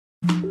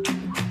Hey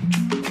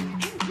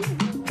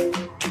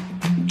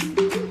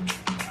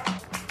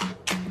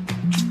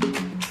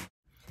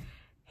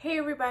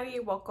everybody,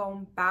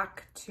 welcome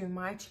back to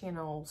my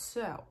channel.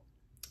 So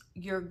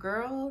your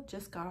girl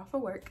just got off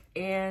of work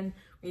and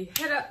we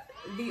hit up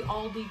the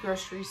Aldi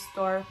grocery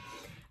store,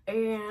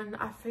 and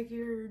I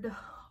figured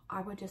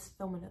I would just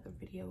film another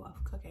video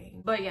of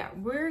cooking. But yeah,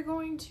 we're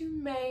going to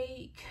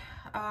make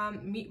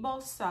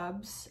meatball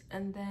subs,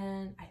 and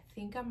then I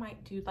think I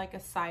might do like a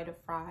side of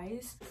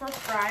fries. For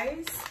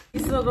fries,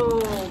 these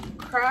little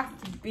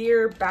craft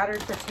beer battered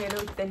potato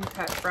thin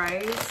cut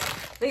fries.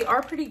 They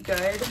are pretty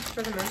good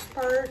for the most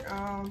part.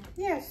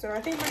 Yeah, so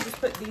I think I'll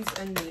just put these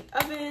in the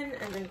oven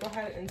and then go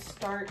ahead and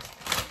start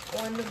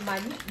on my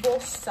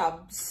meatball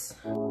subs.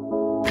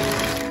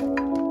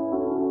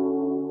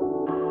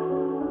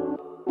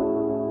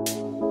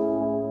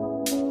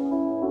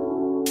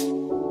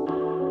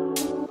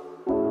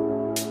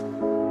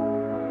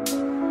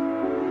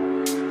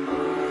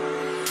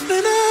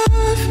 When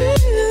I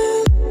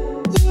feel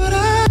what I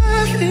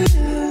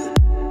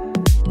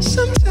feel,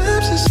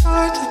 sometimes it's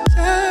hard to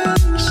tell.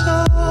 So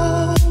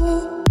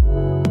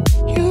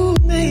you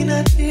may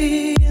not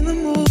be in the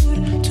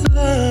mood to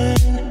learn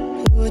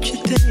what you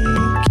think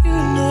you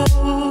know.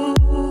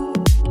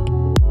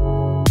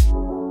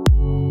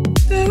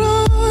 There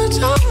are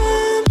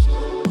times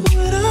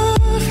when I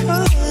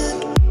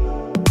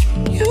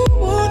find you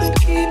wanna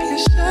keep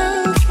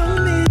yourself from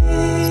me.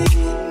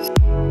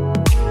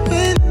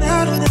 When I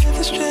don't have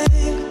the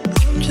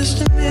strength, I'm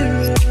just a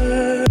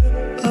mirror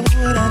of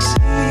what I see.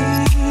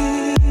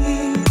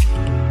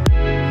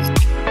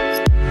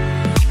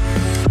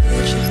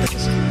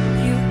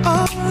 You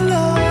are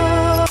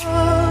love.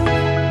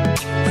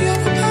 You're a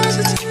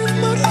positive,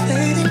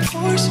 motivating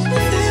force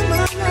within my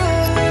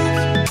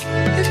life.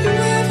 If you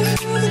ever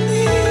feel the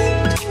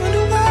need to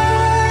wonder why,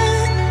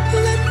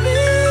 let me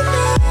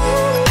know.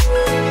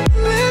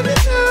 Let me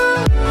know.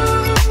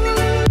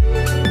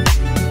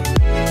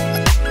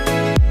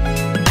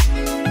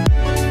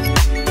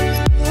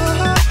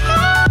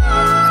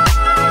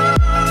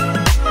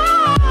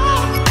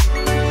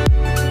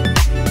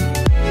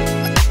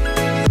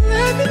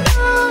 Let me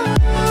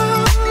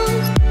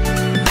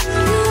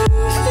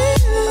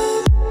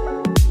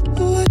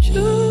know what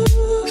you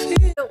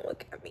feel. Don't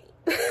look at me.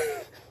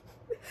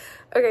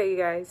 Okay, you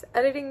guys,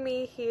 editing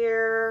me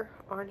here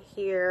on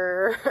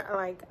here.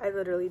 Like, I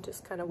literally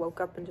just kind of woke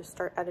up and just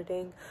start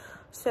editing.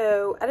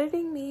 So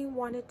editing me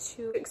wanted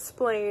to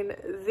explain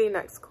the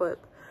next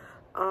clip.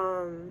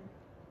 In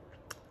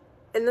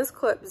this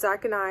clip,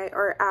 Zach and I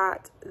are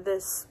at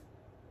this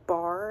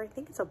bar. I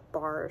think it's a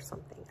bar or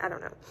something, I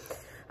don't know.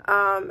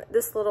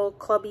 This little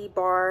clubby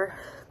bar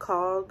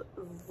called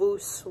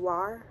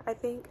Voussoir, I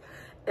think.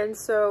 And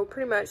so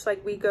pretty much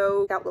like we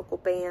go out local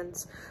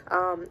bands.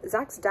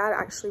 Zach's dad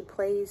actually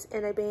plays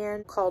in a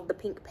band called the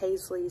Pink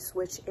Paisleys,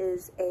 which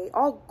is a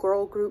all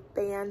girl group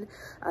band.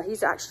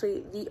 He's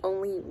actually the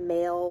only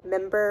male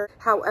member.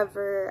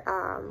 However,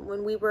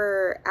 when we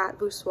were at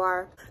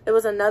Voussoir, there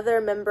was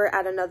another member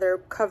at another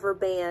cover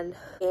band,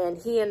 and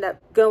he ended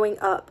up going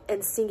up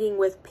and singing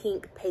with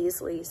Pink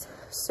Paisleys.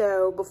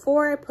 So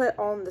before I put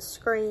on the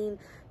screen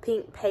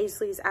Pink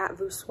Paisleys at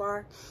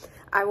Voussoir,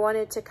 I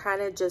wanted to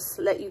kind of just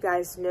let you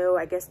guys know,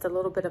 I guess, a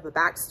little bit of a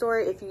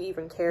backstory, if you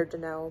even cared to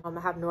know. I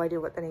have no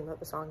idea what the name of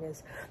the song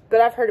is, but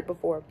I've heard it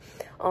before.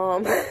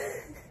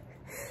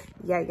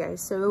 Yeah, guys,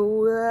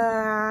 so,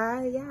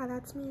 yeah,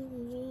 that's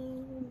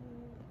me.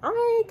 All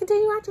right,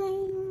 continue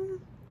watching.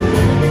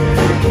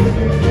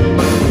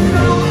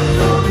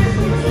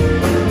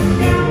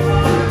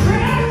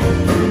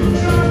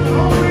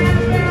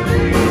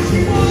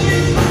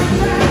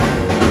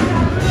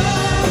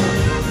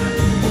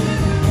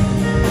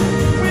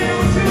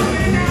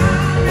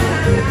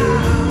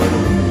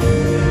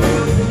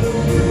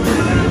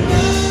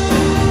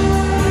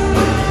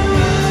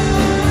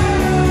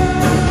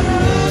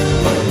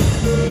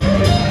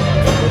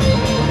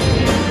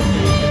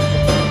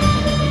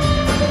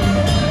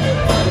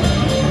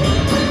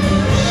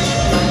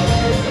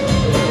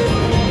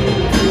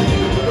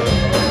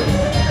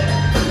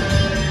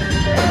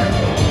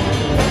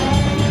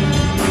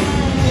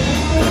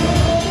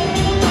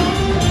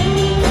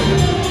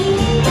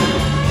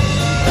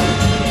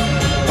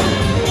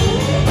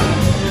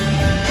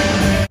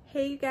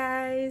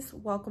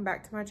 Welcome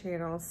back to my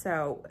channel.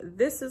 So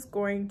this is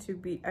going to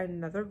be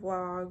another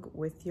vlog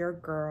with your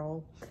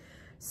girl.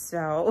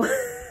 So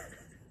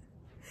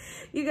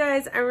you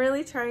guys, I'm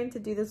really trying to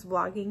do this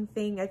vlogging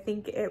thing. I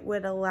think it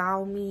would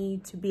allow me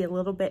to be a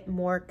little bit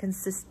more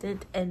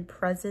consistent and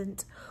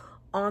present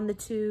on the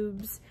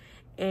tubes,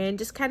 and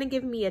just kind of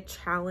give me a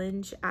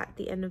challenge at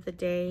the end of the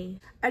day.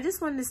 I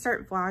just wanted to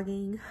start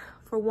vlogging,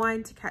 for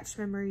one, to catch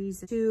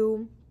memories,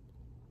 two,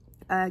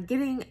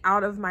 getting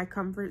out of my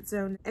comfort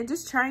zone and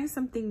just trying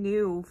something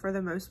new for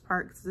the most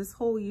part, because this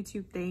whole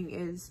YouTube thing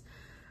is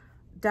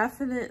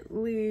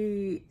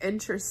definitely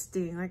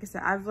interesting. Like I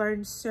said, I've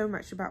learned so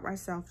much about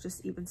myself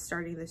just even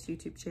starting this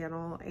YouTube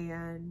channel,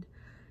 and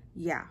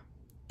yeah,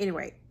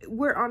 anyway,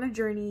 we're on a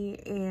journey,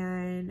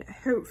 and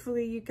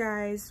hopefully you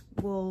guys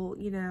will,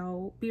 you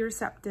know, be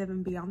receptive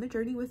and be on the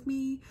journey with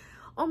me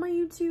on my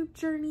YouTube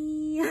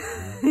journey.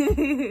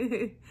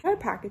 I got a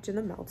package in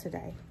the mail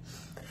today,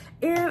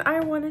 and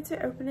I wanted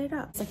to open it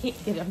up. I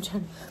can't get it.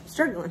 I'm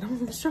struggling. I'm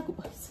on the struggle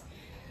bus.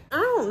 I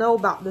don't know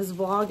about this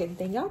vlogging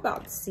thing. Y'all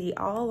about to see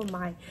all of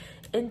my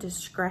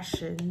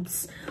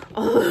indiscretions.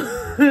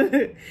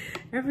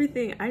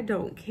 Everything I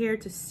don't care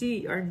to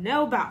see or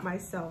know about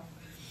myself.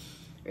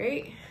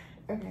 Right?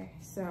 Okay,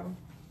 so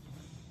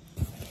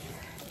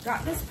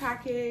got this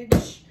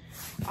package.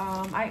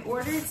 I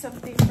ordered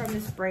something from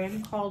this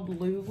brand called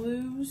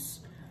Lulus.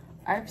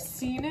 I've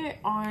seen it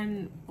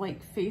on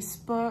like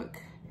Facebook,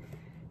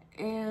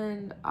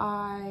 and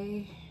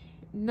I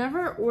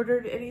never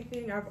ordered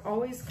anything. I've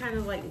always kind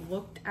of like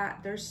looked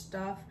at their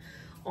stuff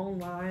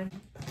online.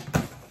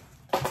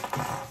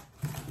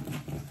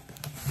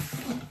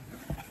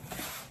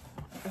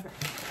 Okay.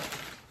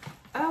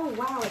 Oh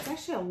wow, it's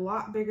actually a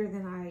lot bigger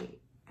than I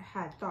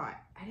had thought.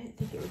 I didn't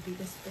think it would be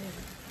this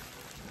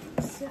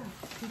big. So,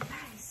 you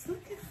guys,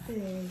 look at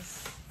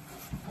this.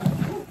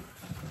 Ooh.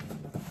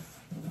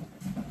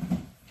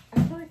 I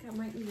feel like I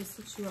might need to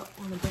set you up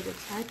on a bigger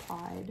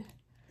tripod,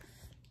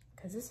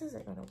 because this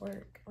isn't gonna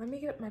work. Let me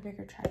get my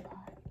bigger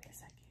tripod. Wait a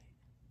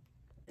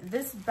second.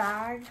 This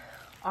bag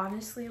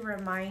honestly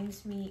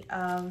reminds me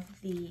of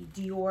the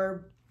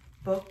Dior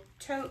book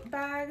tote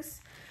bags.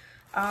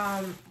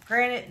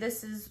 Granted,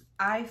 this is,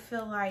 I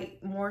feel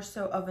like, more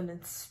so of an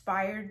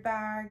inspired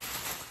bag.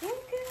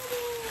 Look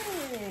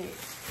at it.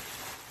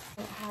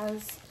 It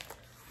has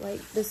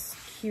like this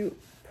cute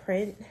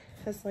print. It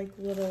has like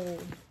little,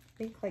 I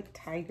think like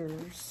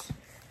tigers.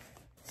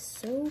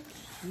 So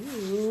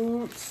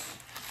cute.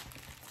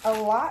 A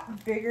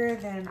lot bigger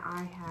than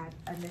I had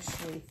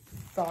initially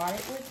thought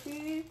it would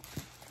be.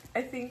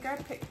 I think I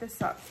picked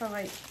this up for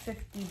like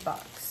 50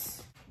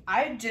 bucks.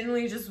 I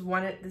genuinely just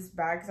wanted this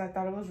bag because I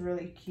thought it was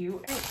really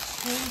cute. I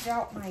changed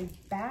out my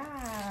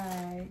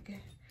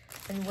bag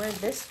and wear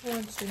this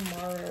one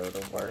tomorrow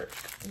to work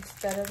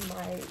instead of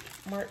my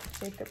Marc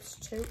Jacobs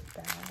tote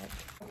bag.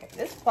 Okay,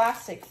 this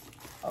plastic's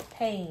a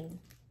pain.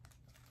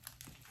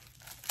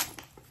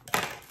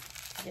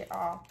 Get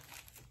off.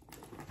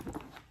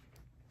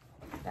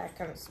 That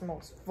kind of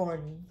smells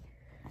funny.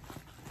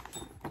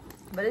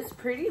 But it's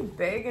pretty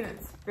big and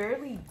it's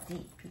fairly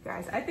deep, you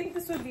guys. I think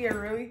this would be a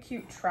really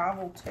cute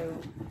travel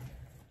tote.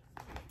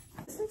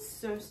 This is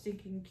so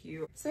stinking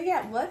cute. So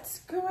yeah,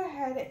 let's go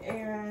ahead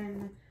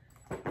and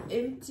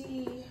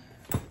empty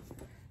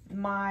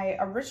my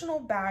original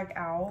bag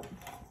out,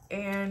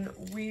 and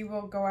we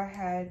will go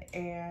ahead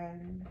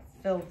and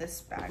fill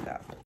this bag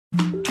up.